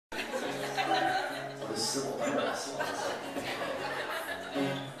civil unrest.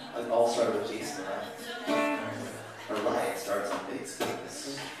 It all started with Jason Ryan. Her riot starts on big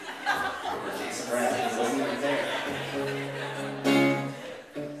scales. Where Jason Ryan wasn't even there.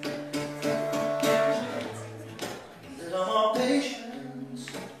 Little more patience,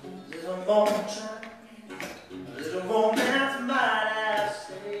 little more time, a little more math might have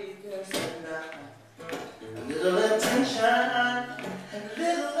saved us tonight. A little attention and a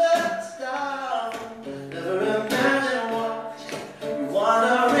little less down. Never imagine what you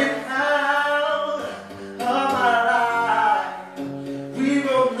wondering how all my life we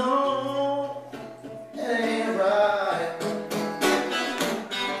both know it ain't right.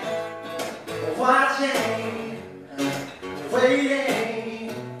 Watching,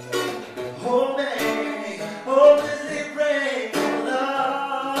 waiting, hoping, hopelessly praying for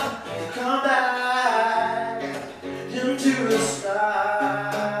love to come back into the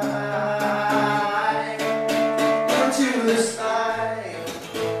sky, into the sky,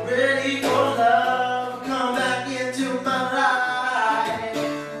 ready for love, come back into my life.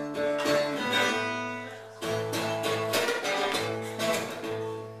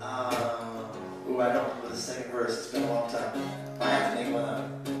 Ooh, I don't remember the second verse, it's been a long time. I have to make one up.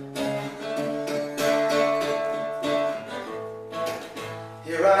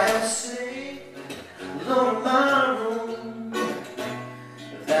 Here I am sitting alone in my room.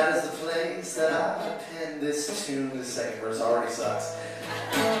 If that is the place that I penned this tune, the second verse already sucks.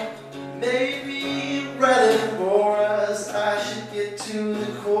 Maybe rather than bore us, I should get to